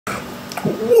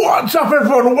What's up,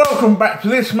 everyone, and welcome back to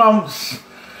this month's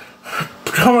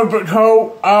comic book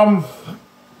haul.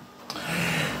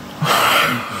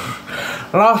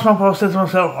 Last month I said to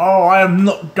myself, I am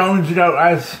not going to go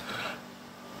as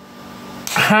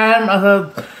ham as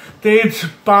I did,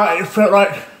 but it felt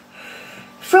like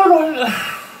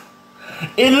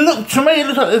it looked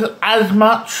like there's as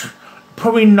much,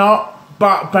 probably not,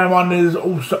 but bear in mind there's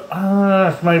also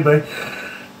maybe,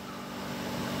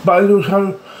 but there's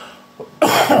also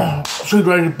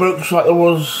super-rated books like there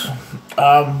was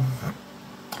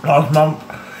last month.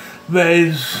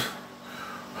 There's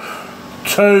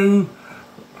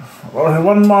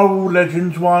one Marvel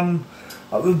Legends, one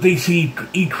like the DC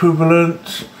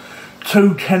equivalent,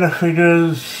 two Kenner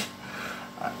figures,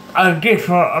 a gift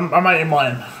from a mate of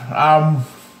mine,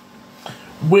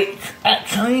 which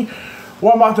actually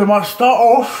what I might do, I might start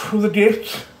off with a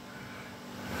gift,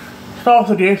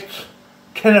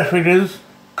 Kenner figures,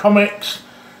 comics,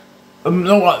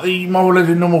 not like the Marvel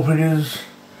Legends normal figures,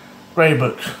 grey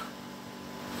books.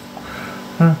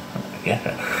 So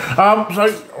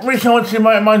recently I went to see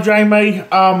my mate Jamie,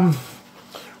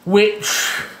 which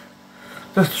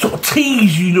just sort of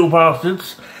tease you little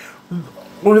bastards.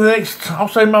 Over the next, I'll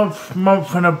say month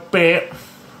and a bit,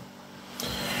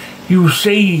 you will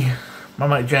see my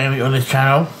mate Jamie on this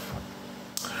channel,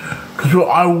 because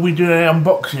I will be doing an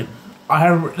unboxing.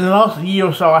 In the last year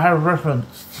or so I have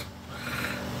referenced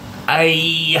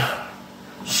a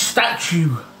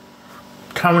statue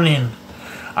coming in.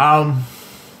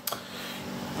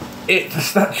 It's a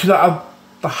statue that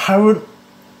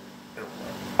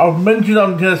I've mentioned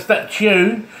on the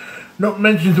statue, not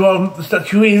mentioned what the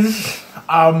statue is.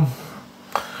 I'm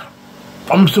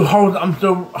still holding. I'm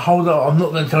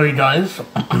not going to tell you guys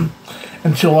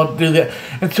until I do that.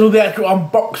 Until the actual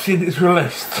unboxing is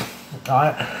released.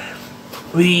 Alright.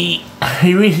 He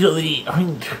recently got I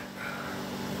think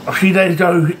a few days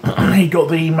ago, he got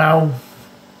the email.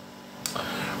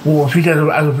 Well, a few days ago,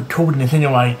 as of recording this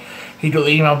anyway, he got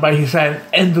the email basically saying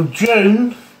end of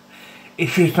June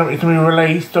issues something to be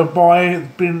released, so by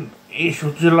it's been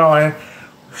issued July,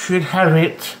 should have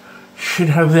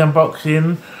the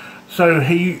unboxing. So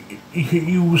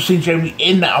you will see Jamie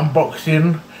in that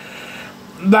unboxing.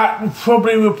 That will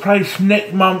probably replace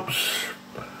next month's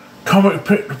comic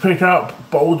pick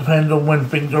up, but all depends on when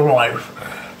things arrive.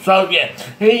 So yeah,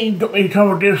 he got me a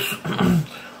couple of gifts.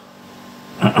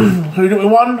 So he got me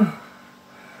one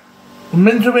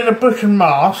meant to be the book and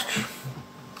mask,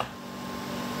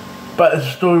 but as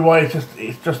a story wise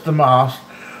it's just the mask.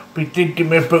 But he did give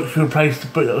me a book to replace the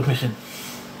book that was missing.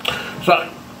 So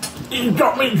he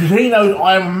got me, because he knows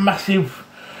I am a massive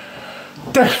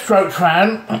Deathstroke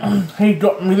fan. He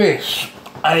got me this.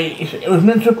 It was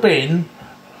meant to have been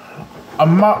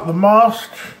the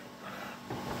mask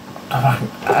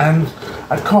and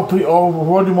a copy of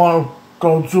Volume 1 of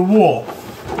Gods of War.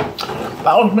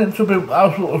 That was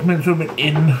what was meant to have been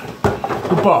in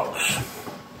the box.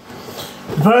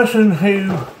 The person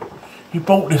who he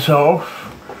bought this off,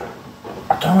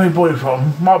 I don't know where he bought it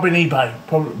from, might have been eBay,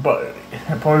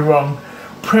 probably wrong.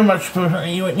 Pretty much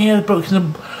he went, yeah, the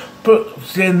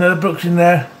books in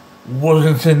there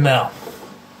wasn't in there.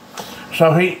 So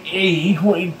what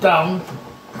he'd done,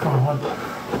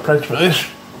 place for this,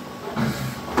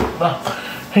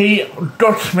 he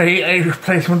got me a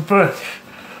replacement book,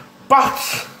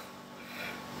 but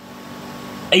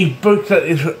a book that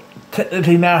is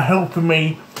technically now helping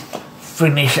me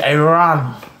finish a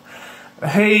run.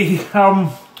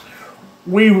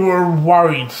 We were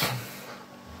worried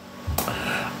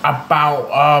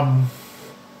about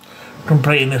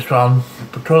completing this run,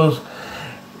 because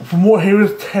from what he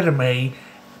was telling me,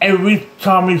 every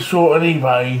time he saw it on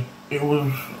eBay, it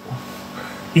was,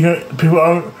 people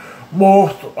own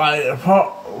more,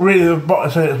 really the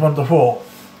bottom said it's 1 to 4.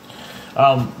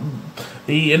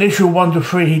 The initial 1 to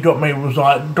 3 he got me was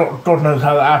like, God knows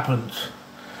how that happens.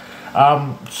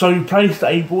 So he placed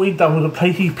what he done was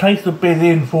he placed a bid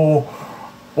in for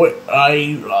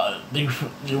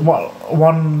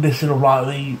one listing of like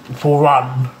the full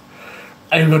run,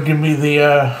 and he was gonna give me the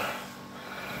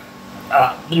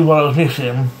one I was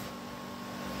missing.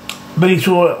 But he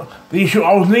saw the issue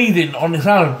I was needing on its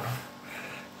own.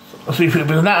 So he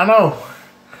figured, that I know.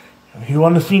 He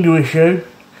won the single issue.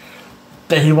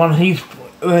 Then he won his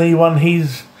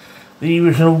the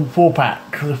original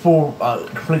 4-pack, the 4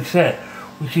 complete set,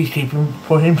 which he's keeping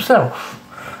for himself.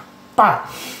 But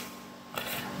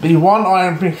the one I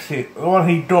am missing, the one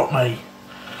he got me,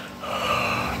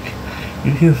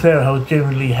 you can tell how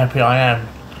genuinely happy I am.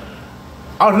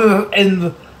 I'll just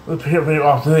end the video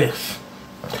after this.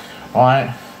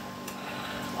 Alright.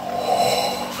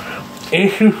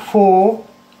 issue 4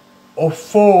 or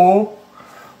 4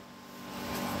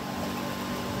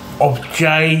 of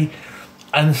Jay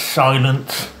and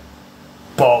Silent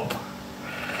Bob.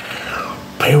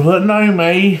 People that know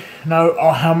me know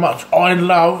how much I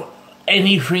love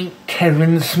anything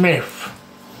Kevin Smith.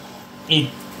 It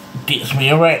gets me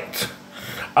erect.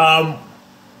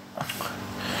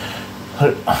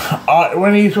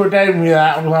 When he sort of gave me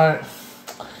that, I was like,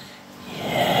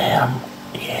 yeah.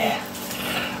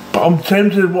 But I'm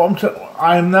tempted. What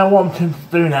I'm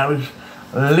tempted to do now is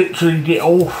literally get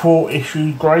all 4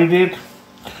 issues graded.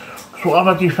 So what I've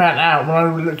actually found out when I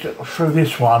looked through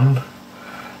this one,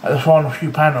 at the final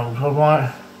few panels, I was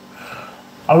like,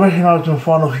 I recognised the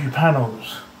final few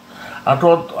panels. I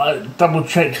double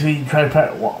checked the trade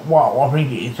pack what I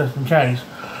think it is, just in case.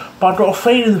 But I got a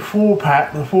feeling the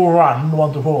 4-pack, the 4 run, the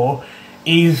 1 to 4,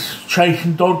 is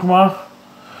Chasing Dogma.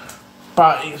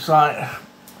 But it's like, I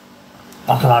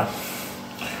don't know.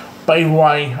 But either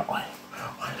way, I'm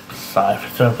excited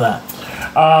for that.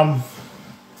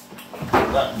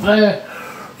 There.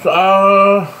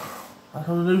 So, that's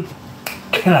what I do.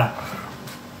 Yeah.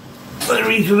 The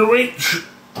reach of the reach.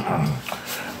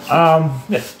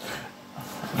 Yeah.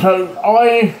 So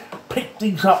I picked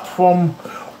these up from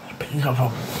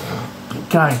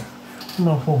okay.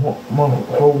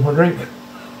 For drink.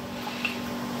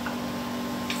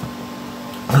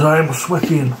 Because I am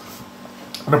sweating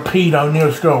the pedo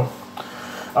near school.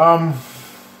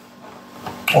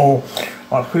 Or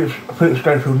like Philip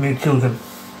Schofield near children.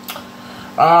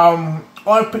 I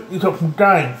picked these up from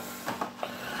Game.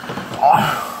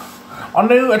 I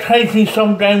knew occasionally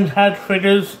some games had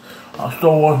figures, like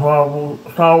Star Wars,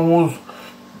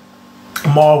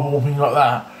 Marvel, things like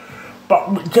that.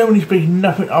 But generally speaking,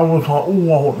 nothing I was like, oh,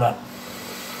 I want that.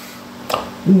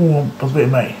 Ooh, that's a bit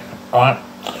of me, alright?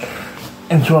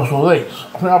 Into us all these.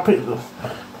 I think I picked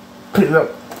it up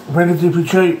relatively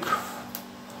cheap.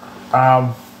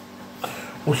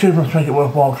 Which must make it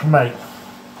worthwhile to me.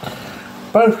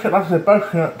 Both, like I said, both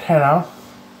came at tenner.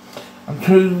 And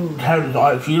 2 characters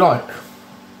I actually like.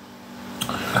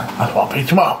 That's why I picked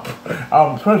them up.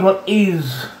 The first one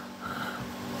is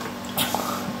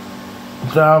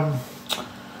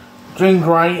Jean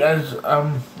Grey as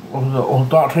or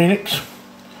Dark Phoenix,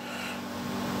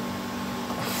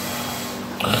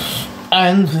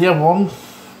 and the other one,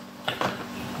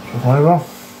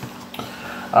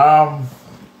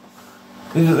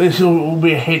 this will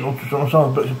be a hint or some of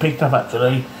the books I picked up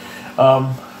actually.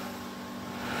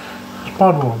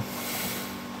 Spider-Man.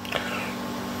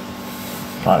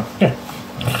 So, yeah.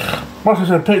 Like I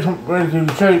said, picked something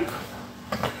relatively cheap.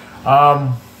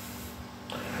 I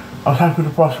was happy with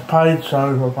the price I paid, so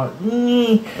I was like,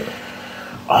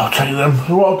 I'll take them.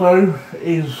 So what I'll do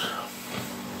is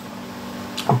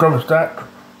I'll grab a stack,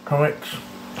 comics.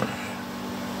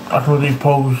 I can do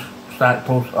pulls, stack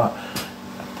pulls,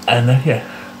 and yeah,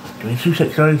 give me 2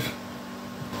 seconds.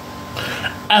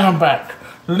 And I'm back.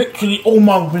 Literally all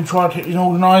month I've been trying to get these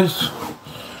organised,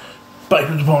 but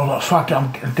it was like, fuck it,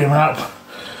 I'm giving up.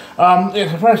 Yeah,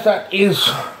 the first stack is,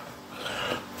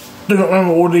 do not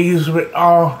remember what these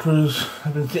are because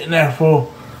I've been sitting there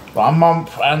for like a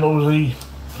month, and obviously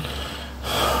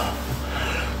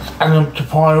add them to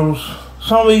piles.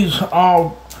 Some of these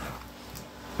are,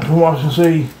 from what I can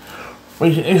see,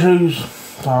 recent issues,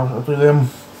 so I'll do them.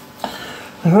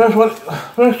 The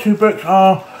first 2 books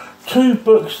are 2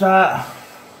 books that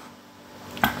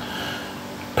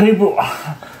people,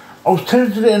 I was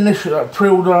tempted to initially, like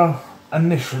pre-order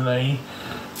initially,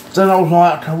 then I was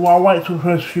like, okay, well, I'll wait till the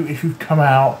first few issues come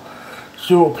out,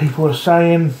 see what people are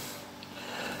saying.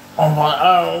 I'm like,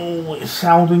 oh, it's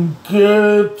sounding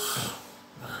good.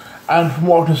 And from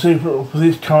what I can see for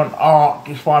this current arc,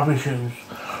 it's 5 issues.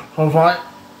 So I was like,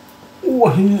 oh,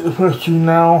 I can get the first 2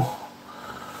 now.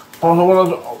 But I was like, well, I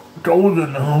was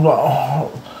golden, and I was like, oh,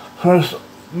 first,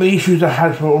 the issues I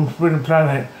had for on Forbidden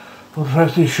Planet, for the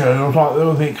first issue, I was like, they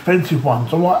were the expensive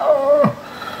ones. I'm like, oh.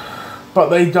 But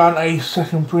they done a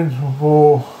second print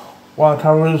for one of the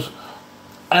covers,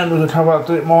 and there's a cover I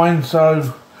did mine,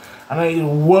 so, and it is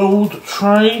World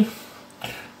Trade.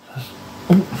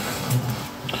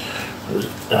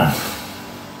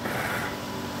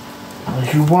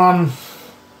 Issue 1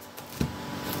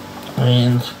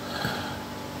 and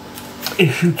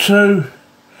issue 2.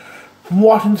 From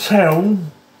what I can tell,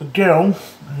 the girl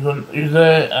who's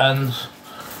there and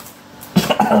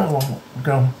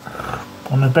girl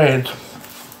on the bed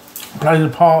plays a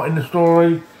part in the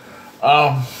story.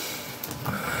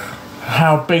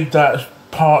 How big that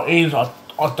part is, I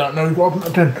don't know.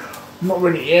 Again, not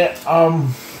really yet.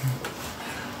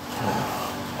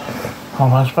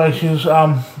 Spaces.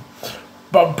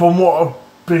 but from what I've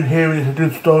been hearing, it's a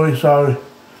good story, so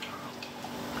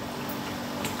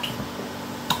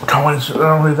I can't wait to sit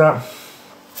down and read that.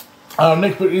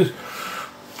 Next book is,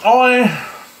 I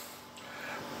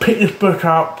picked this book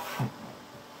up.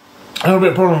 I had a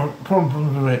bit of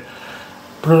problems with it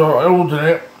because I ordered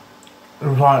it. It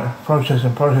was like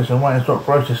processing, waiting to stop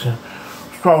processing.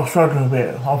 I was struggling a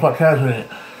bit. I was like casual with it.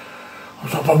 I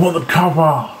was like, I want the cover.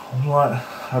 I was like,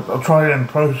 I tried it and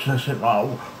processing,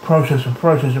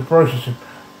 processing.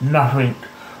 Nothing.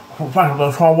 I thought, fact,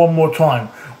 I'll try one more time.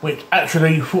 Which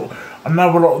actually,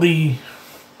 another lot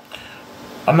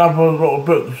of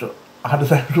books, I had the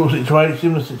same sort of situation,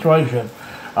 similar situation.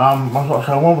 I was like,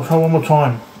 so I want to try one more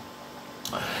time.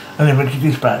 And then eventually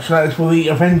dispatched. So that is for the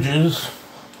Avengers.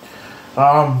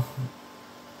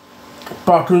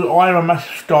 Because I'm a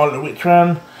massive Scarlet Witch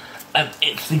fan, and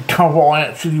it's the cover I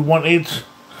actually wanted.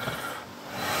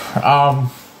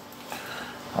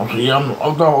 Obviously, I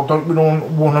don't really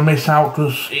want to miss out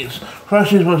because it's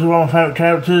Percy was one of my favourite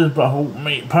characters, but I thought,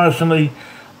 me personally,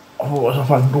 I thought it was a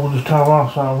fucking gorgeous cover,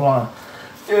 so I was like,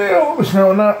 yeah, I'll miss out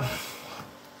on that.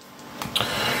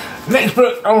 Next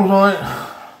book, I was like,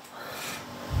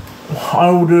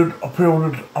 I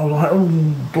pre-ordered, I was like, oh,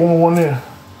 do I want it?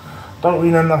 Don't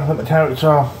really know nothing about the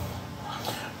character,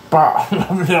 but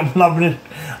I'm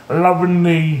loving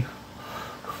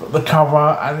the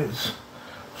cover, and it's,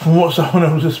 from what someone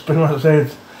else has pretty much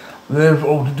said, they've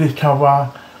ordered this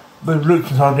cover, they've looked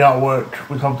inside the artwork,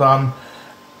 which I've done,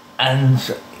 and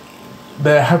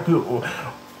they're happy,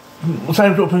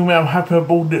 same sort of thing where I'm happy I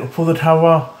bought it for the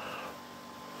cover,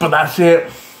 but that's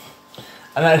it.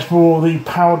 And that's for the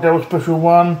Power Devil Special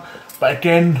 1, but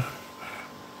again,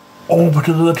 all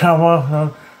because of the cover, you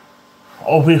know,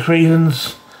 obvious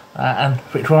reasons, and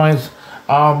fictionalized.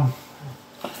 I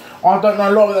don't know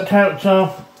a lot about the character,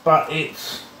 but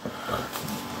it's,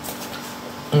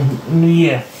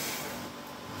 yeah,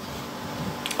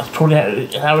 that's probably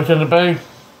how it's going to be.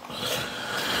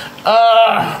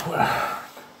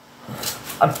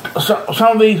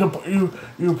 Some of these are,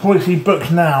 you'll probably see books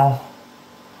now,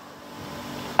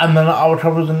 and then other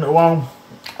covers in the one.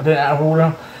 I did it out of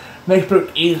order. Next book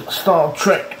is Star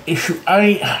Trek issue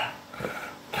 8.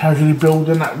 Casually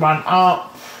building that one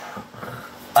up.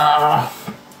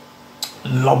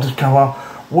 Love this cover.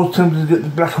 Was tempted to get the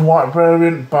black and white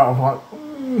variant, but I was like,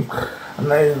 And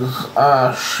there's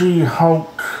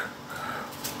She-Hulk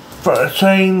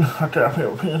 13. I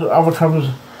think there's other covers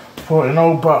for it and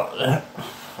all, but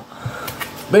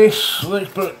this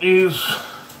book is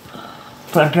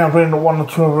back down in the 1 or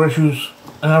 2 other issues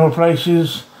in other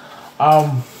places.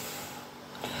 I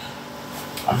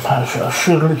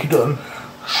should have looked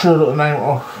the name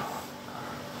off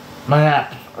my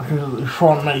app because the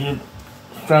font made it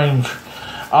strange.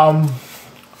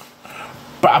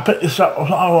 But I picked this up. I was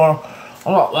like, oh, I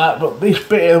like that, but this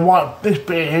bit here, this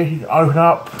bit here, you can open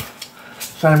up,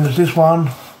 same as this one.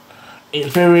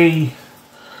 It's very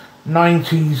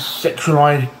 90s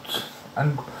sexualized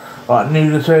and like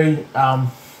nudity.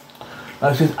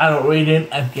 This is adult reading,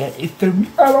 and yeah, it's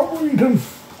definitely adult reading.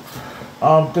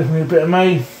 Definitely a bit of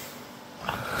me.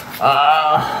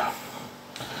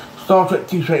 Star Trek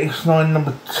Deep Space Nine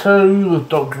number 2 with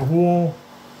Doctor War.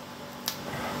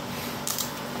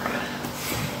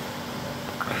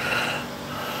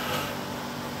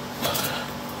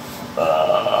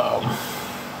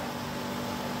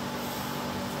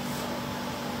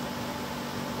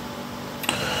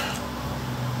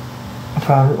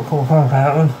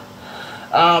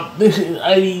 This is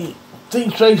a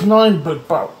Deep Space Nine book,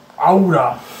 but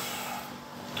older.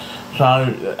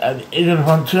 So, it's in the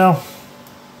front here.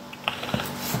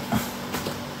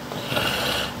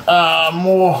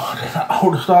 More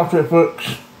older Star Trek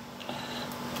books.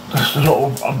 That's the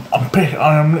sort of,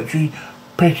 I'm literally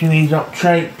picking these up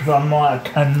cheap because I'm like,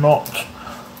 I cannot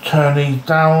turn these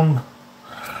down.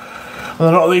 And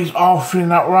a lot of these are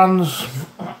filling out runs.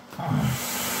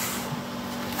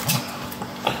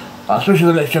 Especially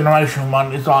the Next Generation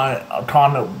one is like, I'm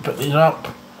trying to pick these up.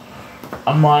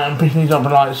 I'm picking these up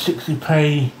at like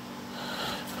 60p,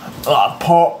 like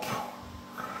pop,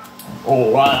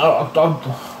 or like,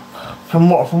 from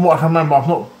what I can remember, I've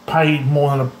not paid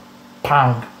more than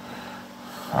 £1.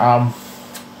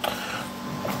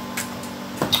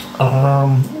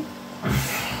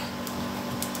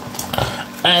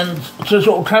 And to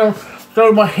sort of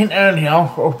throw my hint earlier,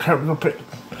 I'll pick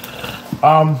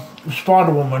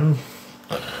Spider-Woman.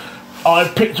 I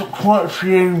picked up quite a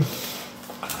few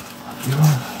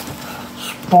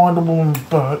Spider-Woman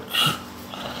books.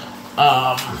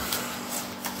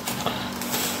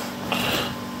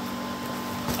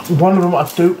 One of them I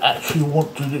do actually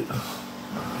want to do.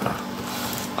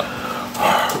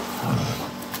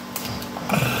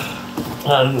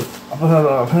 I think it's one of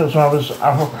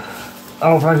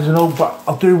other places and all, but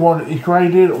I do want it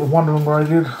graded, or one of them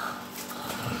graded.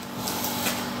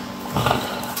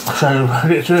 So I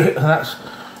get to it, and that's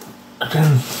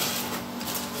again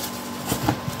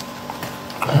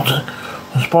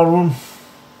the spider one.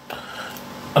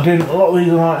 I did a lot of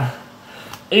these are like,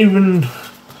 even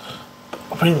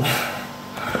I think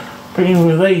even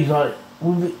with these, like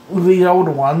with these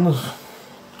older ones,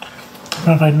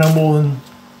 I paid no more than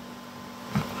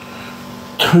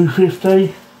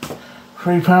 £2.50,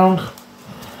 £3.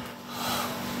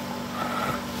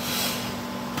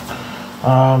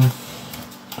 I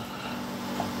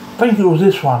think it was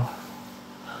this one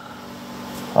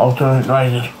I was doing it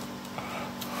graded.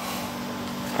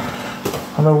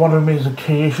 I know one of them is a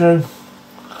key issue,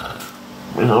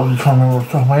 but I was trying to remember off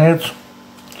the top of my head.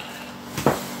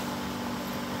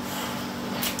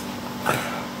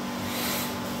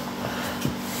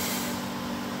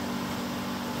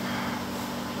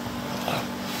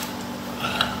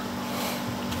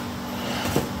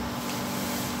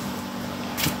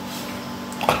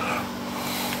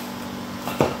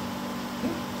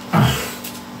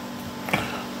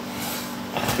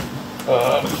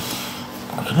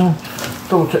 I don't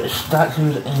double check the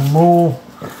statues anymore.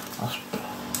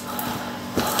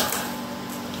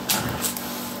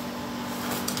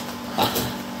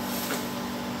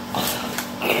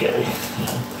 Okay.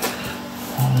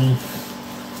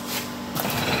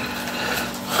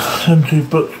 Them two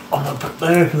books I'm going to put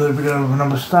there because they'll be going with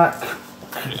another stack.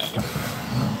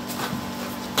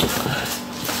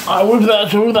 With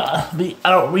that, the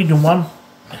adult reading one.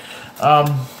 A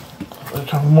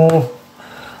couple more.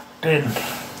 Then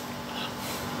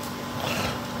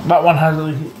that one has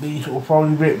the sort of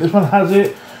foldy bit. This one has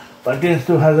it, but again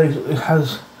still has it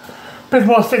has a bit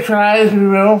more sexualized, if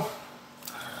you will.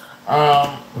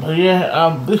 But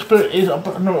yeah, this book is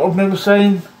I've never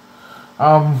seen.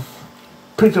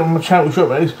 Picked up on my charity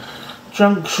shop. It's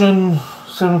Junction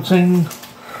 17.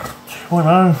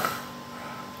 I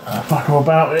don't know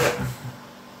about it.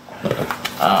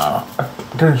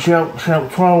 Then Shout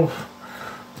 12.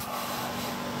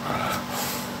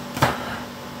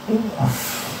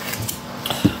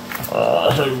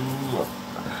 So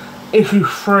issue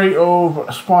 3 of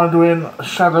Spiderwing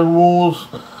Shadow Wars.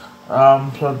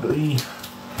 So the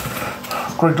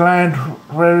Greg Land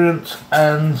variant,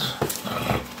 and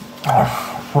I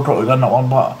forgot we done that one,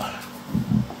 but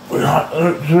we like to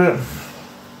look to it.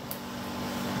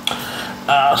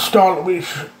 Scarlet Witch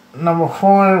number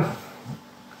 5.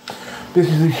 This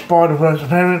is the Spider-Verse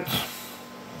appearance.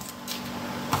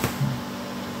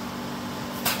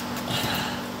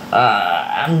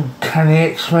 Uncanny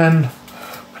X-Men.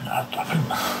 I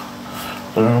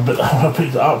don't know a bit how I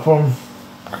picked it up from.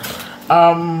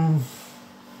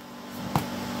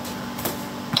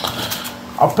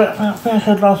 I bet I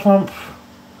said last month.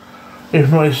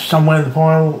 If not, it's somewhere in the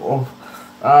pile of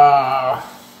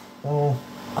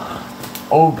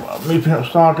old Leaping Up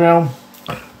Stargirl.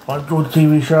 I enjoyed the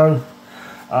TV show.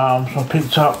 So I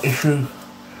picked up issue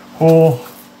 4,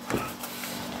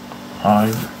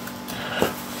 5,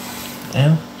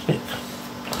 and 6.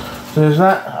 So there's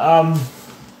that.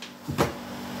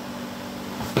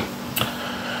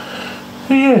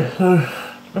 So yeah, so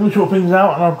let me sort things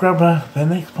out and I'll grab the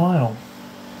next pile.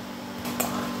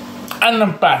 And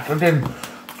I'm back again.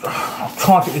 I'll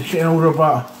try to get this shit in order,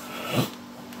 but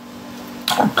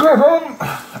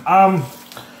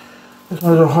this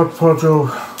one's a hodgepodge of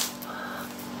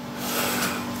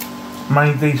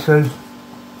main DC.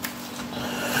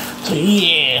 So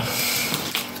yeah.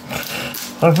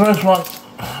 So first one,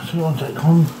 so you want to take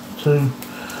 1, 2,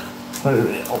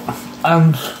 3,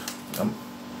 and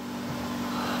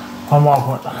 1 more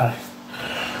point, okay.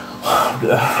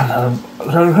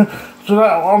 So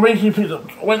that I recently picked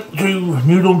up, went to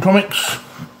New Dawn Comics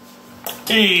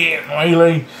in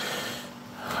Whaley,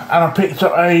 and I picked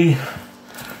up they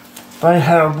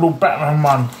had a little Batman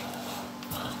one,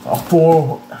 a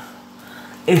 4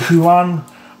 issue one.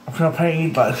 I think I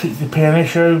paid like 60p an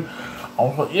issue. I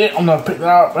was like, yeah, I'm gonna pick that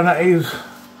up, and that is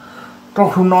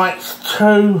Gotham Knights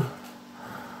 2.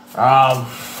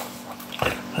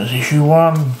 There's issue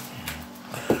 1,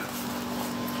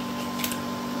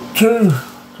 2,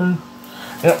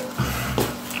 yep,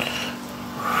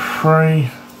 3,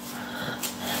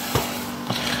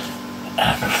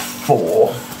 and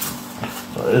 4.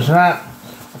 So there's that.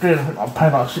 I paid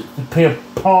like 60p a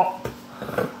pop.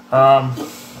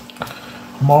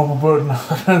 Marvel Burton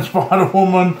and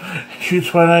Spider-Woman, issue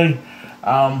 20.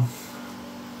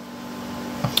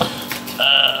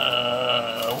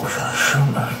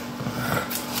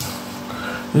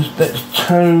 That's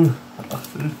 2.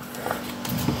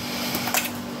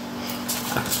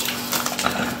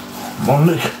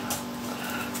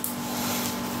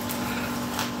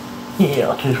 Yeah,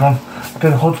 I'll do this one. I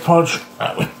did a hodgepodge.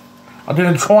 I did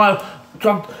a trial.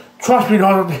 Trust me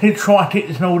guys, I did try to get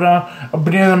this in order at the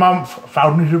beginning of the month,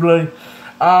 failed miserably.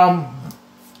 I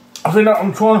feel like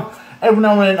I'm trying, every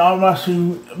now and then I'm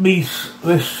actually,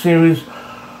 this series,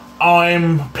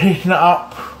 I'm picking it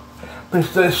up. There's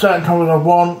certain covers I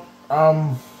want.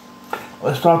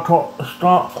 The start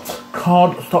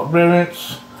card stock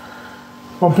variants.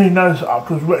 One thing notice up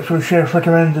because Retro Chef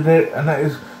recommended it, and that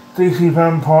is DC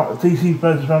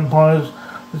vs Vampires.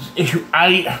 This is issue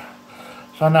 8.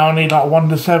 So now I need like 1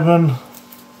 to 7.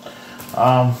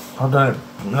 I've done it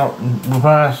not in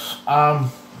reverse.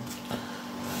 The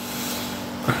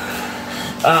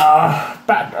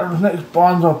next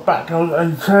ones are Batgirl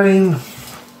 18.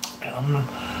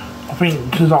 I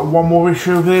think there's like one more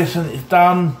issue of this and it's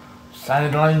done.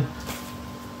 Sadly.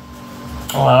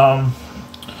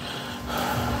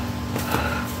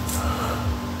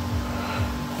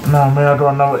 Now maybe I've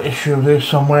got another issue of this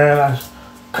somewhere. That's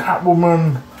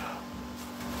Catwoman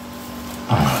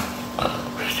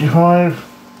 55.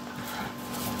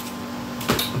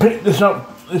 Pick this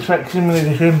up, this facsimile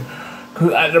edition,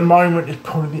 because at the moment it's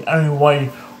probably the only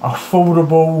way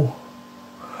affordable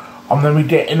I'm going to be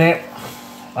getting it,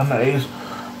 and that is,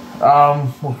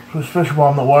 especially while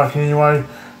I'm not working anyway,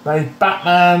 that is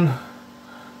Batman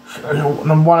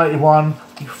number 181,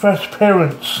 the first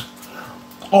appearance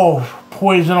of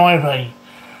Poison Ivy,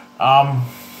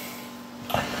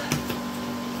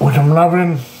 which I'm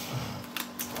loving.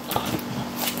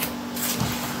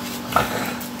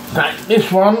 This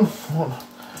one,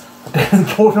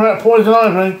 talking about Poison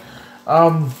Ivy,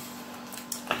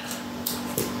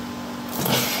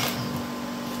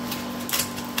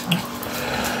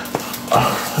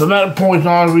 about Poison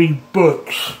Ivy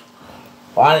books,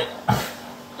 right?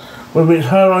 Whether it's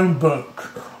her own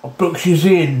book, or books she's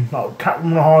in, like Catwoman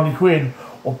and Harley Quinn,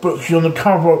 or books she's on the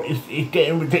cover of, is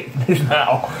getting ridiculous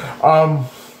now.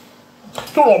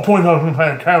 It's not like Poison Ivy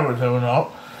playing a character or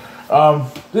not.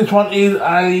 This one is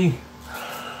a.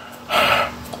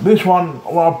 This one,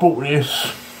 when I bought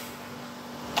this,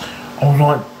 I was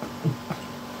like,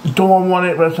 do I want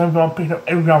it? But at the same time, I'm picking up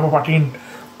every other fucking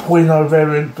Poison Ivy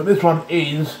variant. But this one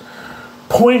is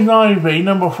Poison Ivy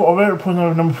number 4. I've heard Poison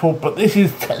Ivy number 4, but this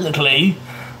is technically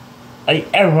a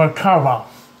error cover.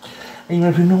 Even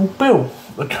if you know, Bill,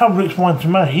 the cover looks fine to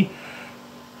me.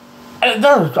 And it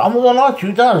does. I'm not gonna lie to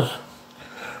you, it does.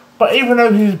 But even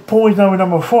though this is Poison Ivy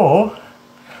number 4,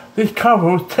 this cover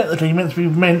was technically meant to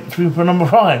be for number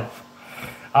 5.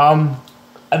 And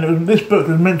this book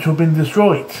was meant to have been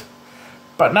destroyed.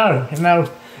 But no, now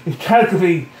it's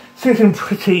totally sitting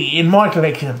pretty in my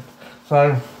collection.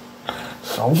 So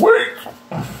wait.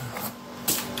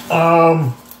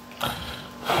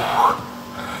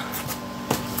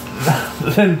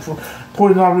 Then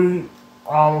Poison Ivy,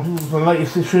 I think it was the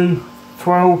latest issue,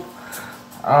 12.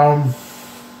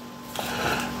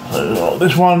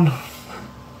 This one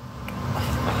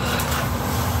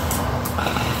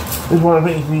I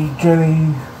think is the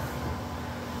Jenny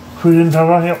Freedom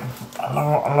cover. Yep, I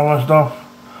love her stuff.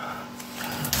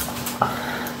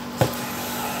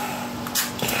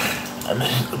 And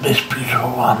this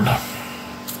beautiful one.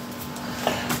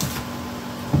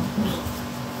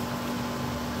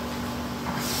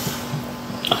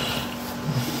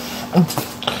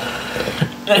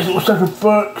 Next little stack of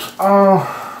books.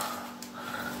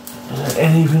 Is there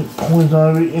anything Poison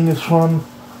Ivy in this one?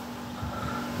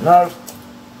 No.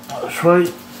 That's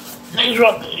right. Next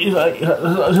one is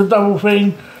a double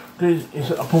thing. I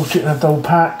bought it in a double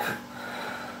pack.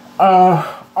 I've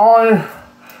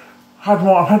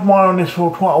had mine on this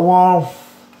for quite a while.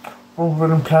 Rather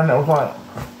than planning it, I was like,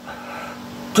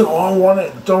 do I want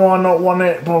it? Do I not want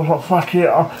it? But I was like, fuck it.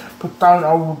 But don't,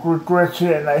 I will regret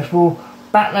it. And that's for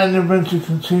Batman Adventure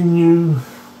Continue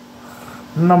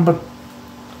number.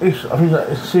 I think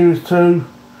it's series 2.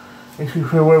 If you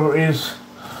feel wherever it is.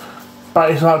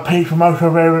 But it's like peak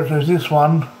promotional variants as this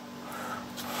one.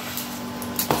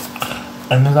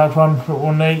 And then that one that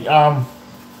we'll need.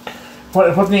 But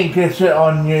if I didn't get it,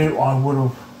 I knew I would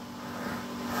have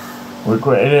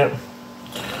regretted it.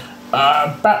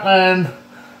 Batman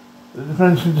The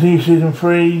Defense of the Season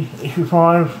 3, Issue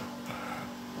 5.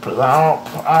 Put that up.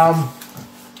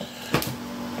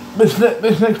 This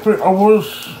next book I was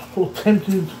sort of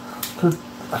tempted to.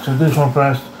 Actually, this one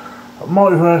first.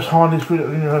 Multiverse Harley Quinn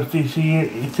Universe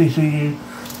DCU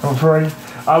number 3.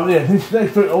 Yeah, this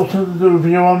next book I was tempted to do a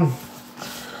review on.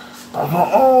 I was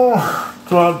like, oh.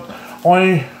 So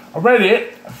I read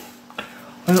it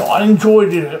and I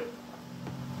enjoyed it.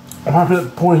 I'm happy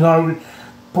that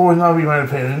Poison Ivy made an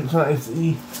appearance. That is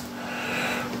the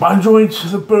I enjoyed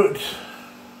the book.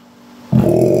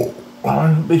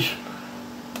 This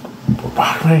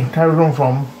carries on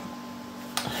from.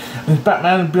 This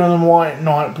Batman Beyond the White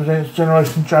Knight presents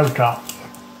Generation Joker.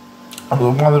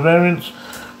 One of the variants,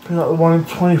 like the one in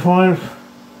 25.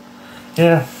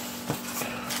 Yeah,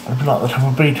 I'd like the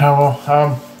top of B tower.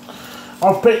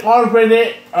 I've read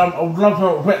it. I would love to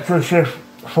know what Retro Chef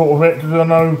thought of it, because I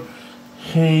know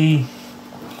he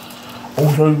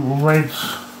also read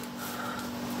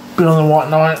Beyond the White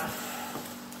Knight.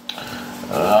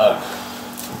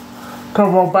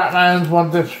 Couple of Batmans,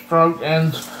 one Deathstroke,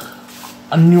 and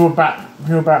a newer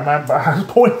Batman, but has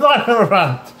Poison Ivy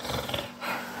around.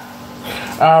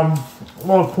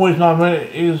 One of Poison Ivy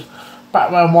is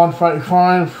Batman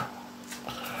 135.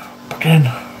 Again,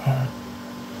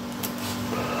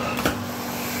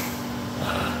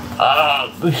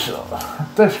 this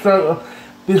Deathstroke.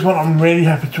 This one I'm really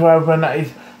happy to have, and that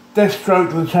is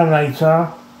Deathstroke the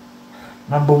Terminator,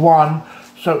 #1.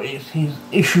 So it's his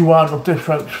issue 1 of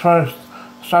Deathstroke's first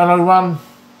solo run.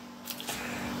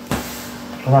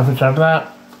 I'm happy to have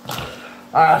that.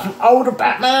 Some older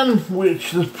Batman,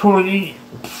 which there's probably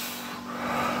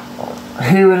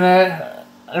here and there,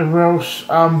 everywhere else.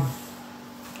 So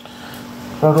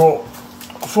I got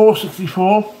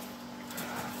 464,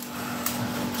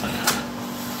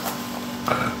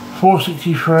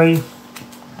 463,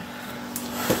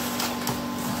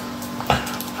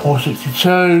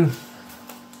 462,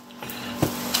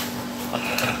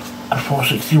 and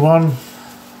 461.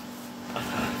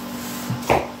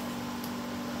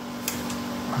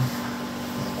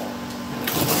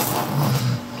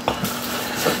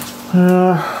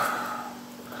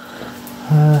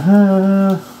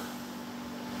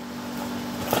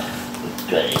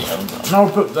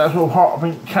 Another book that's all hot, I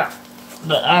think, Cat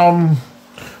that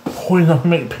Poison Ivy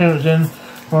make appearance in,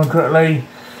 if I'm correctly.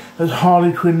 There's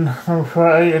Harley Quinn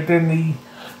 #30, and then the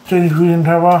Jenny Green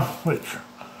cover, which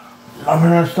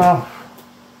loving her stuff.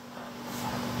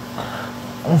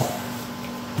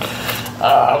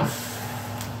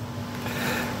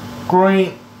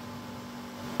 Green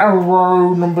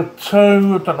Arrow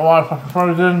 #2, I don't know why I fucking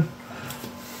frozen.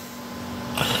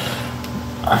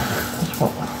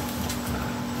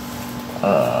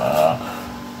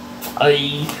 I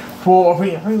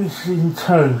think this is season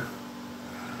 2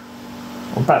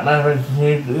 of Batman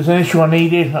Returns. There's an issue I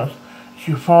needed, that's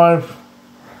issue 5.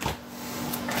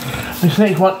 This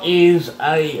next one is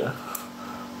a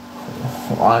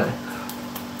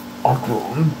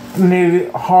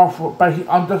nearly half, basically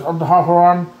I'm just under half a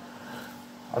run.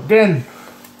 Again,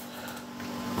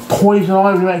 Poison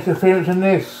Ivy makes an appearance in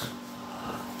this,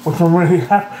 which I'm really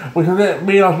happy, which I didn't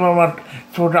realise when I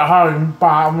saw it at home, but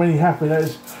I'm really happy that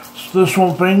it's the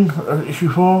Swamp Thing, issue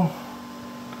 4.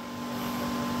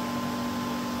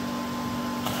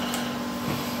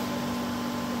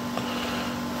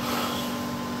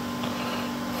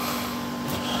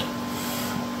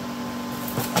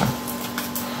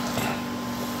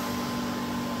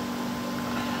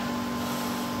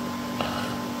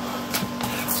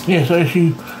 Yeah, so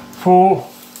issue 4,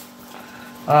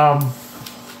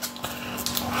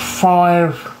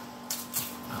 5,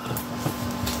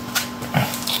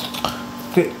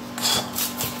 6,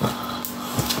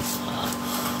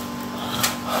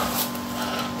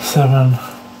 7,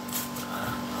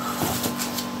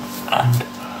 and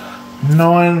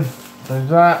 9. There's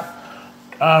that.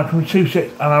 From 2,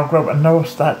 6, and I'll grab another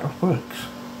stack of books.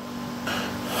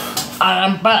 And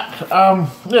I'm back.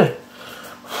 Yeah.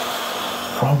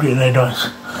 I'm getting there, guys.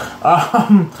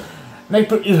 Next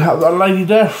book is Lady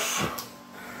Death.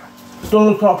 Don't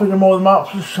look up picking more of them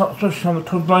up, especially on the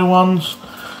Coldplay ones.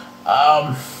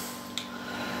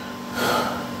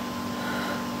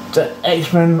 The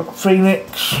X-Men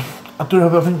Phoenix. I do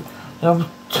have, I think, the other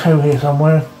 2 here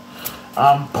somewhere.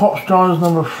 Pop Stars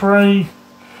 #3.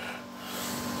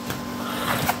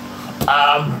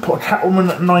 Put Catwoman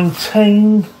at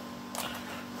 19.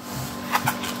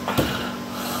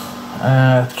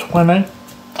 20.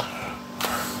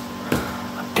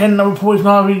 Again, another Poison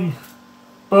Ivy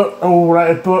book,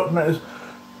 related book, and that is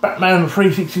Batman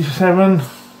 367.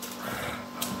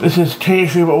 This is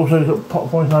Tearship, but also got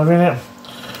Poison Ivy in it.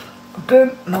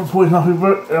 Again, another Poison Ivy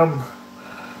book,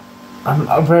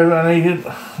 I'm very needed.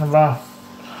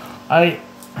 #8.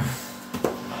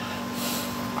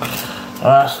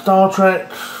 Star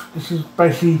Trek. This is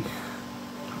basically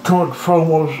Comic From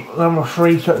was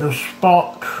 #3, so it was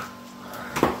Spock.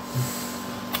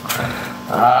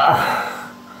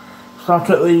 Star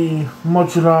Trek the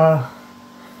Modular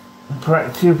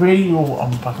Interactivity, or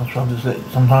I'm back on trying to say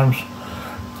it sometimes.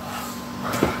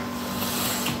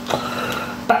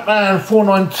 Batman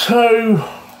 492,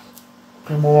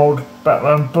 few more old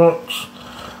Batman books.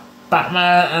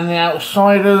 Batman and the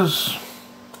Outsiders.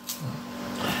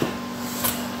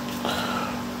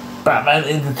 Batman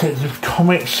in Detective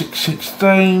Comics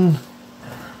 616.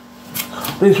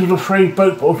 This was a free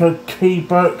book, but also a key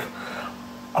book.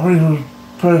 I think it was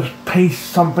first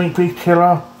Peace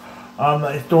Killer.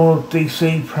 That is Dawn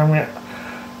DC Premiere.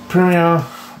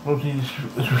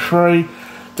 This was free.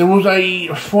 There was a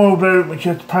foil variant which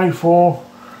you had to pay for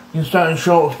in certain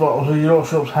shops, but also a lot of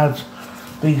shops had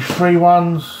these free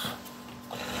ones.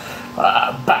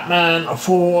 Batman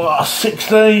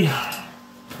 460.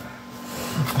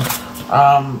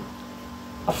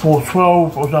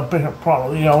 412 was a bit part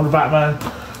of the older Batman.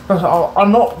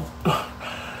 I'm not.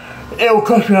 It'll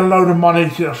cost me a load of money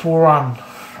to get a full run. So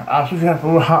if you have a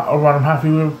run I'm happy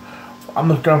with, I'm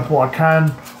just going for what I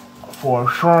can.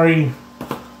 403.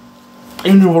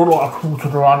 Even with a lot of call to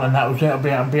the run, and that was it, I'll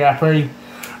be happy.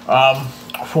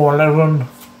 411.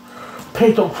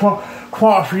 Picked up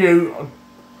quite a few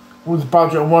with the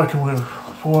budget I'm working with.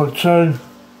 402.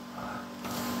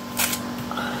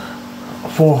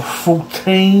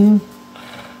 414.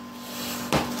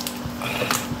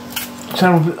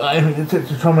 Same with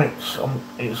Detective Comics.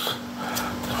 It's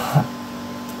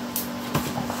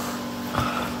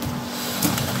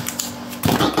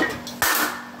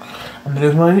and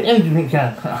there's my anything you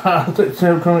can.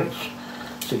 Detective Comics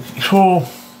 64.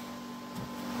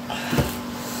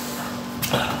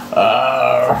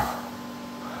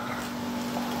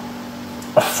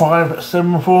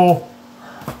 574.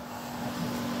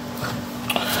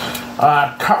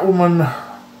 Catwoman,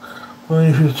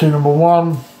 Issue 2 number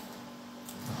 1.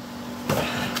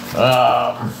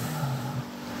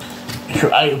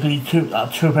 Issue 8 of the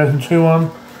 2002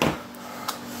 one.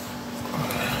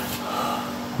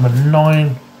 Number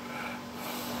 9.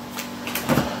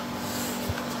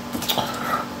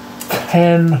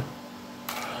 10.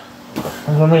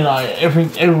 I mean, like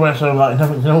everything, everywhere, so like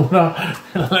nothing's in order.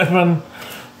 11.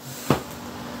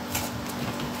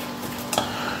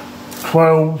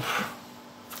 12.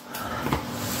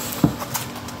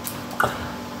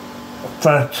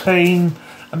 13,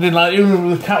 and then like even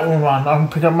with the Catwoman one, I can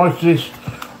pick up most of this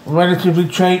relatively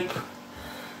cheap,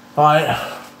 like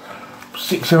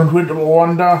 6-7 Winter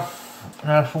Wonder,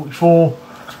 44,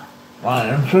 like,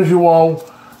 and Treasure Wall,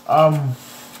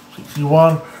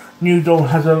 61. New Dawn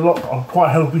has a lot of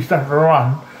quite healthy stuff to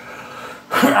run,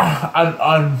 and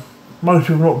I'm most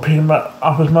people not picking that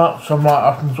up as much, so I'm like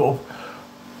I can sort of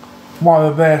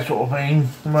while they're there sort of thing,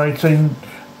 my team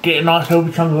get a nice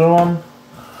healthy chunk of the run.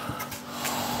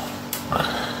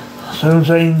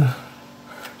 17.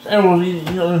 Everyone, you're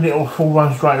not going to get a full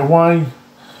run straight away.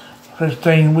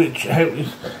 15, which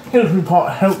helps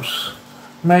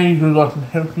me because I can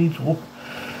help me to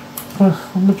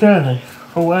on the journey.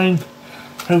 14,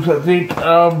 helps that did.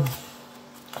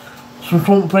 Some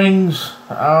Swamp Things.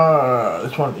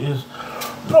 This one is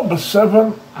number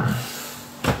 7.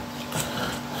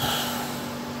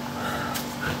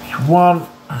 1.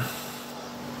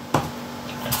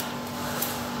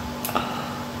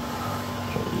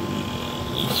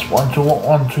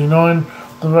 129,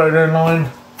 the Vertigo line.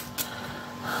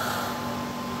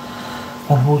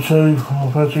 142, the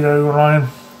Vertigo line.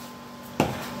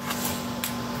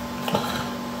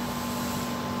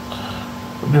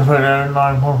 The Vertigo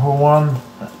line 141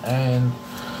 and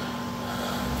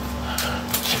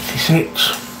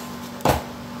 66.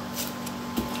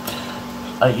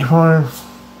 85.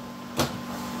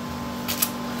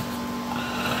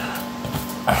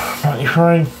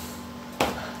 93.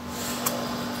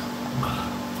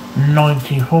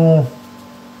 94,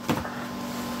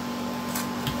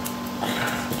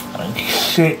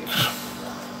 96,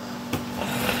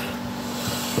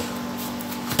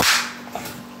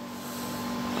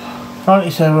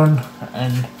 97,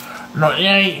 and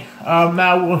 98.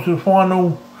 Now we're on to the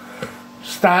final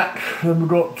stack. Then we've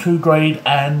got 2 grade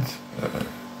and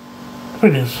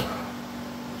figures.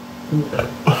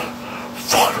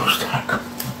 Final stack.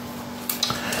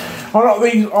 A lot of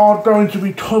these are going to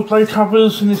be cosplay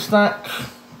covers in this stack.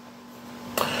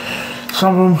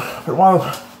 Some of them, but one of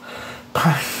the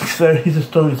packs there is a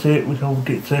story to it, which I will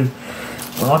get to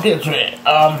when I get to it.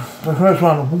 The first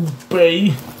one will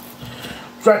be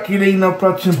Draculina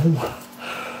Blood Simple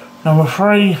number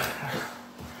 3.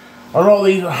 A lot of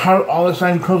these are the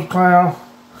same cosplayer.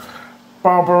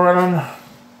 Barbara Ellen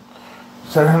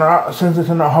sends it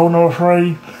in a whole number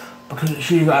 3 because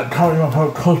she's currently my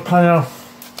cosplayer.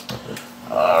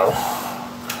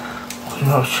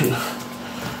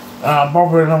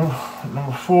 Barbara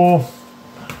number 4.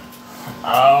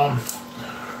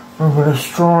 River of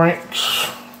Strikes.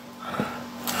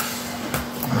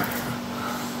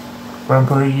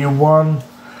 Vampire Year 1.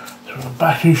 There's a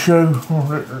back issue,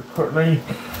 quickly.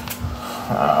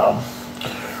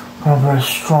 Vampire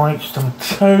Strikes number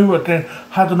 2. I then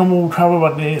had the normal cover,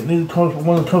 but I needed to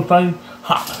one of the cosplay.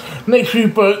 Next few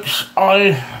books,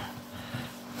 I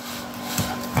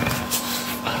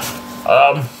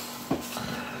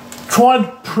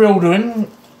tried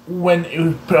pre-ordering when it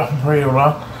was put up in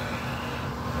pre-order.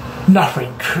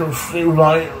 Nothing. It was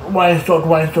like way in stock.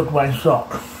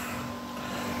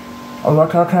 I was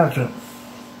like, I'll cancel it.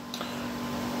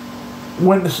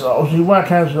 Went to obviously when I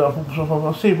cancelled it, I thought,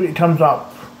 I'll see if it comes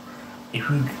up. If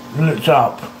you look it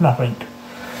up, nothing.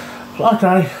 So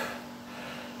okay.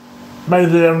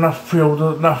 Maybe there are enough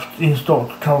pre-orders, enough in stock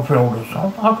to cover pre-orders.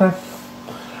 So, okay.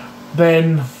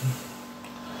 Then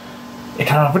it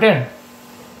came up again.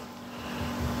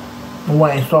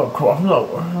 Wait in stock. I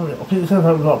think it says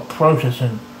something like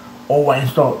processing or wait in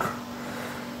stock.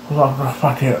 I was like, oh,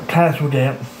 fuck it, cancelled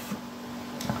it.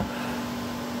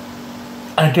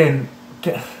 Again,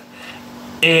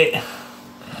 it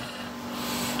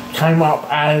came up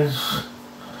as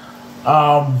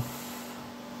I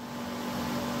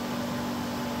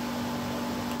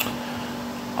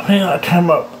think that came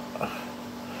up.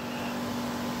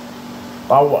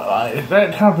 It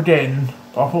didn't come up again.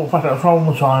 I thought, fuck it, I'll try one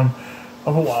more time. I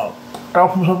thought, well,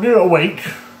 I'll give it a week.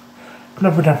 If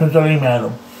nothing happens, I'll email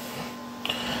them.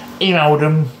 Emailed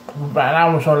them. About an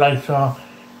hour or so later,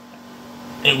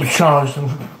 it was charged and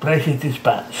basically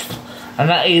dispatched. And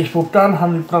that is for Done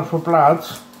Honey Blood for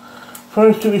Bloods.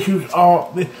 First two issues are,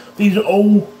 these are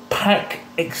all pack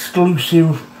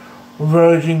exclusive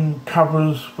Virgin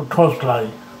covers for cosplay.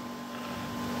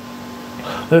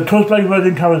 The cosplay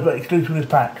Virgin covers but exclusive to this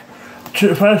pack.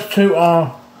 The first two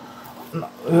are,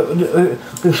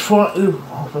 there's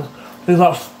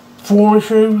like 4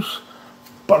 issues,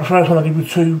 but the first one I give you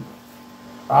 2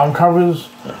 covers.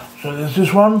 So there's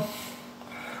this one.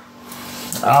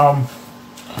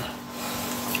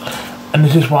 And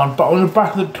there's this one, but on the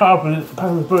back of the cover, the back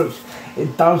of the books,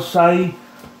 it does say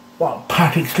what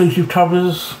pack exclusive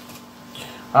covers.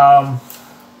 I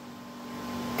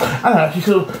don't know, actually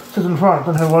sort of says in the front, I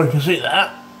don't know why you can see that.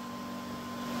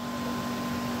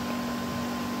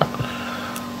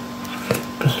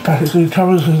 Just the pack exclusive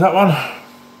covers, there's that one.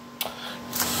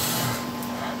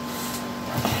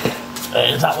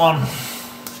 There's that one.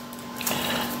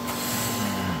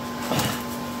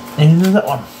 And there's that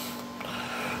one.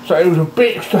 So it was a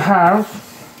bit to have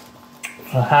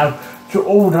to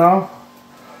order,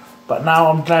 but now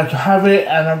I'm glad to have it,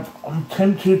 and I'm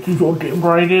tempted to sort of get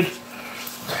graded.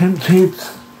 Tempted.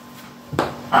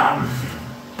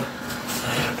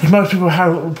 Because most people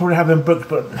will probably have them books,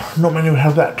 but not many will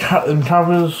have that them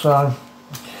covers. So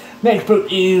next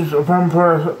book is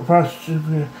Vampire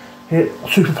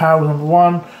Superpowers number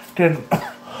 1. Then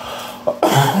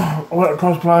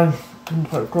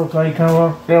cosplay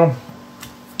cover. Yeah.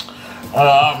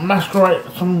 Masquerade,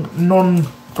 some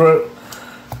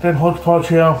then Hodgepodge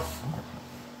here.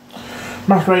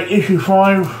 Masquerade issue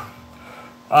 5.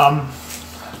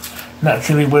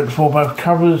 Naturally went for both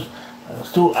covers.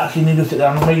 Still actually need to sit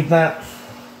down and read that.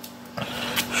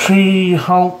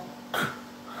 She-Hulk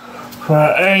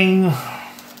for AIM.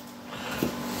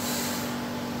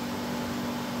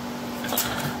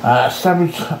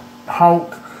 Savage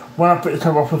Hulk. When I picked the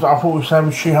cover up, I thought it was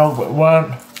Savage She-Hulk, but it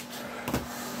weren't.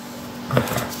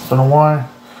 Don't know why.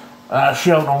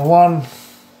 She-Hulk on 1.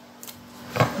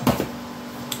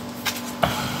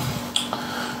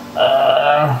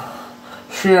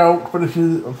 She-Hulk, but this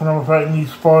is for number 13,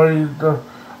 these Spider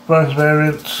Verse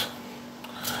variants.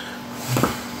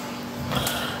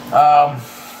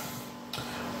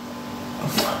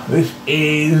 This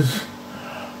is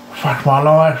Fuck My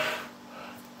Life.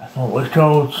 That's not what it's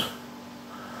called.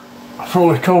 I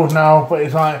thought it's called now, but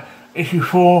it's like issue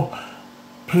 4.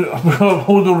 Because I've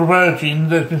pulled all the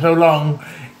Virgins, it's been so long,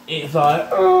 it's like,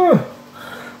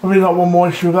 probably like one more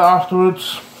issue of that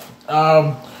afterwards.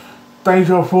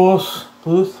 Deja Force,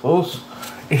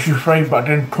 issue 3, but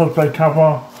then cosplay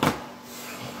cover.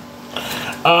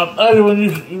 Earlier when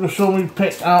you saw me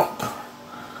pick up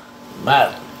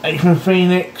that X-Men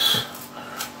Phoenix,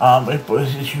 it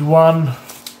was issue 1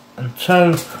 and 2,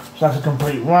 so that's a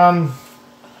complete run.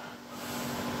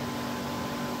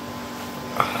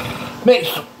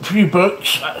 Next few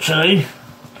books, actually,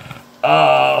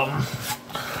 I'm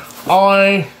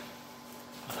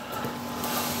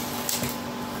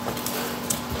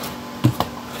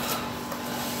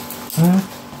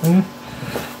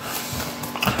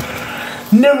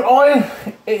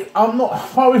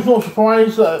not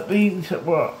surprised that these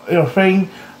were a thing,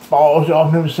 but obviously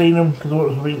I've never seen them because I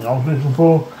was looking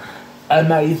for,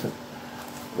 and that is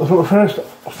the first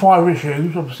 5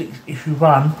 issues of 6 issue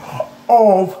run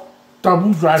of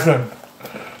Double Dragon.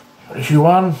 Issue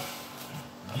 1,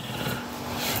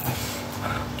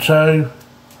 2.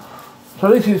 So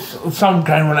this is some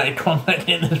game related content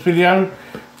in this video.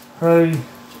 3,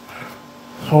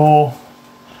 4,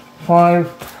 5.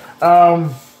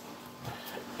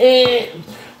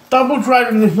 Double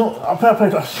Dragon is not. I've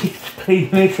played like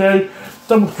 6p an issue.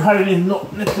 Double Dragon is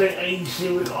not necessarily a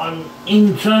series I'm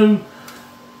into.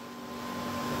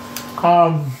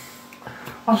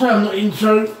 I say I'm not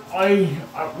into. I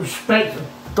respect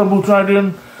Double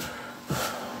Dragon.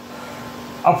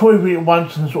 I'll probably read it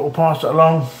once and sort of pass it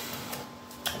along.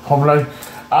 Probably.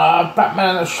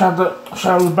 Batman at Shadow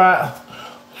the Bat.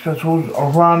 Go towards a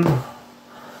run.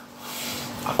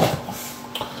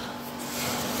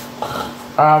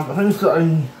 I think it's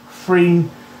a 3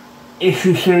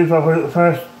 issue series. I've read the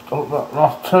first,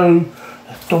 last 2.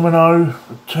 Domino,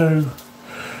 2,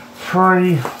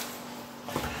 3.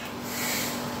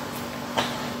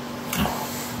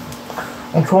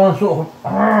 I'm trying to sort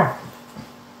of.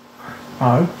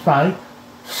 No, stay.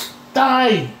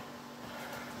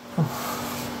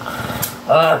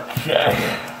 Okay.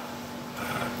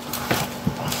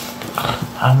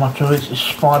 How much of this is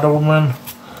Spider-Woman?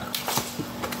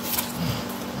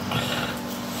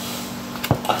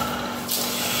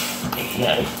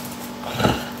 Okay.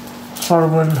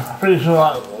 Spider-Woman, I think it's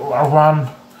like a run,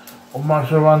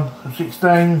 almost a run,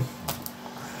 16,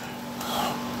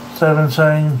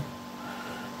 17,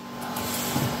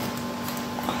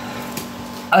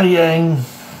 18,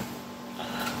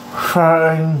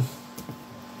 13,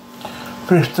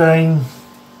 15,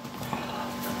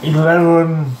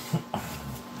 11,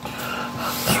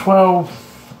 12,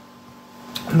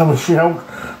 another She-Hulk.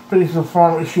 This is the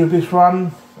final issue of this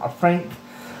run, I think,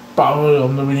 but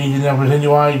I'm not really needing the others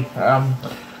anyway.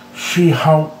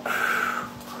 She-Hulk,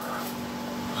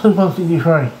 163,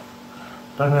 don't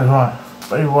think that's right,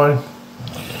 but anyway.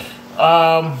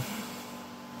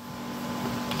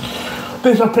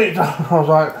 This I picked up, I was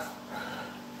like,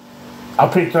 I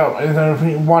picked up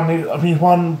everything, I think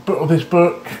one book of this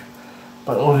book,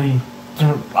 but only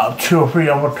 2 or 3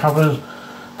 other covers.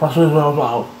 Plus as well, I was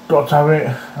like, oh, got to have it.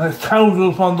 And it's Tales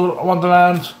of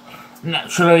Wonderland.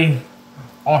 Naturally,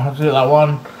 I have to get that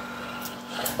one.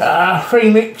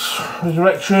 Phoenix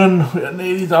Resurrection,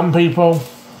 nearly done, people.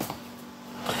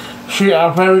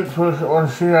 She-Hulk variant for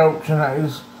She-Hulk, and that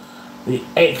is the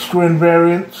X-Twin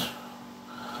variant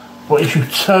for issue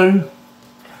 2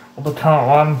 of the current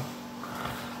one.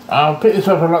 I'll pick this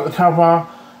up, I like the cover.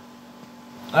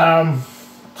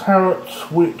 Tarot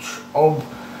Witch of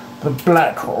the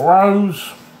Black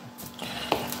Rose.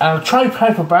 And a trade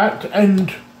paperback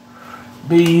and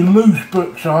the loose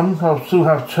books on. I'll still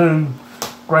have 2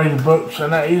 graded books,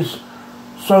 and that is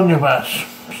Sonyaverse.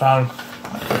 So,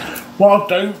 what I'll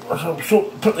do is I'll sort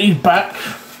of put these back.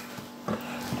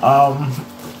 I'll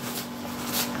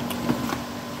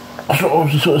sort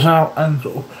this out and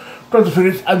sort of grab the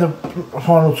figures and the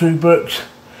final 2 books,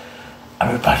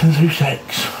 and we're back in 2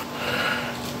 secs.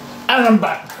 And I'm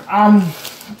back.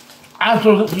 As I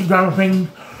was looking at everything,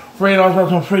 realised I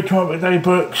was on 3 comic day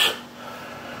books.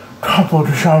 Can't bother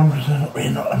to show them because they're not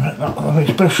really nothing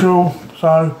special.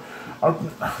 So I'll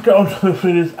get on to the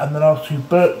figures and the last 2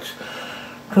 books,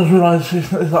 because I realised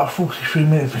it's like a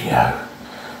 43-minute video.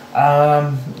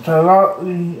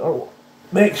 So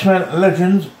the X-Men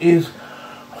Legends is,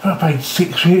 I paid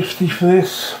 $6.50 for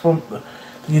this from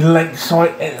the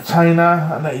Lakeside Entertainer,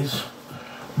 and that is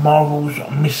Marvel's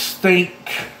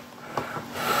Mystique.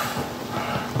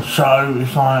 So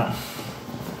it's like,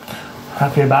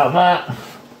 happy about that.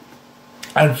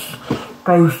 And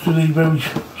goes to the very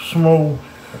small,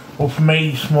 or for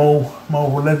me, small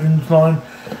Marvel Legends line.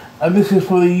 And this is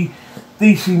for the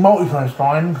DC Multiverse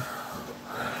line.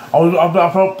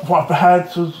 I felt quite bad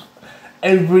because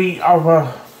every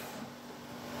other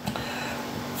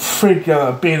figure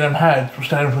that B&M had was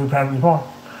selling for £3.25.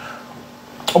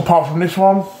 Apart from this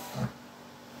one,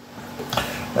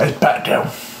 it's back down.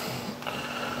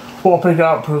 What I picked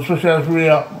up, especially as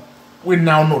we're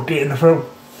now not getting the film.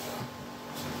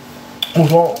 I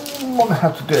was like, I'm gonna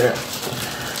have to do it.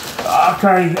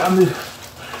 Okay, and this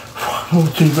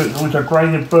 2 books, which are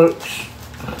graded books.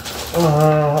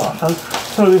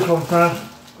 So this one first.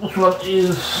 This one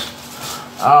is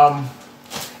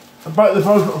about the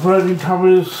both version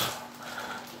covers.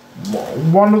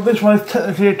 This one is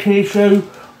technically a key issue.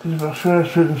 This is the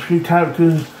first with a few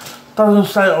characters. Doesn't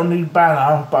say it on the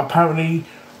banner, but apparently,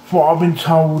 from what I've been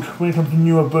told, when it comes to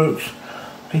newer books,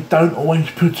 they don't always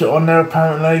put it on there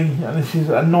apparently. And this is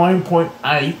a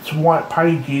 9.8 white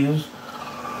pages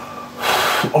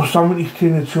of Somebody's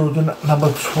Killing the Children,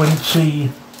 number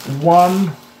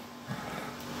 21.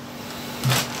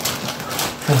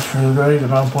 Just through the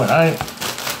 9.8.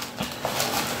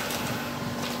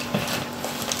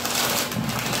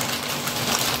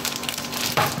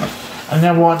 And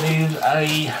that one is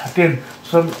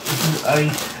this is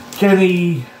a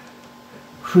Jenny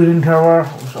Shooting Tower.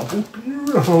 It's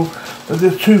beautiful. But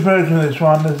there's two versions of this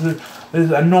one.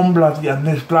 There's a non-bloody and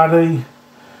this bloody.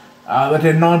 They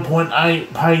did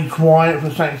 9.8 page wide for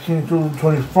St.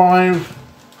 25.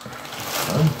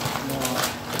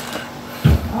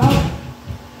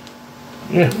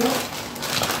 Yeah.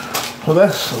 So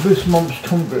that's this month's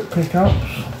comic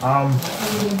pickups.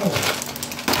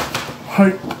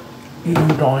 Hope you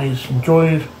guys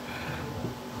enjoyed.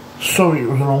 Sorry it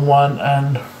was a long one,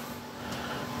 and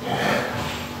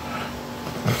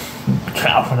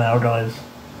ciao for now, guys.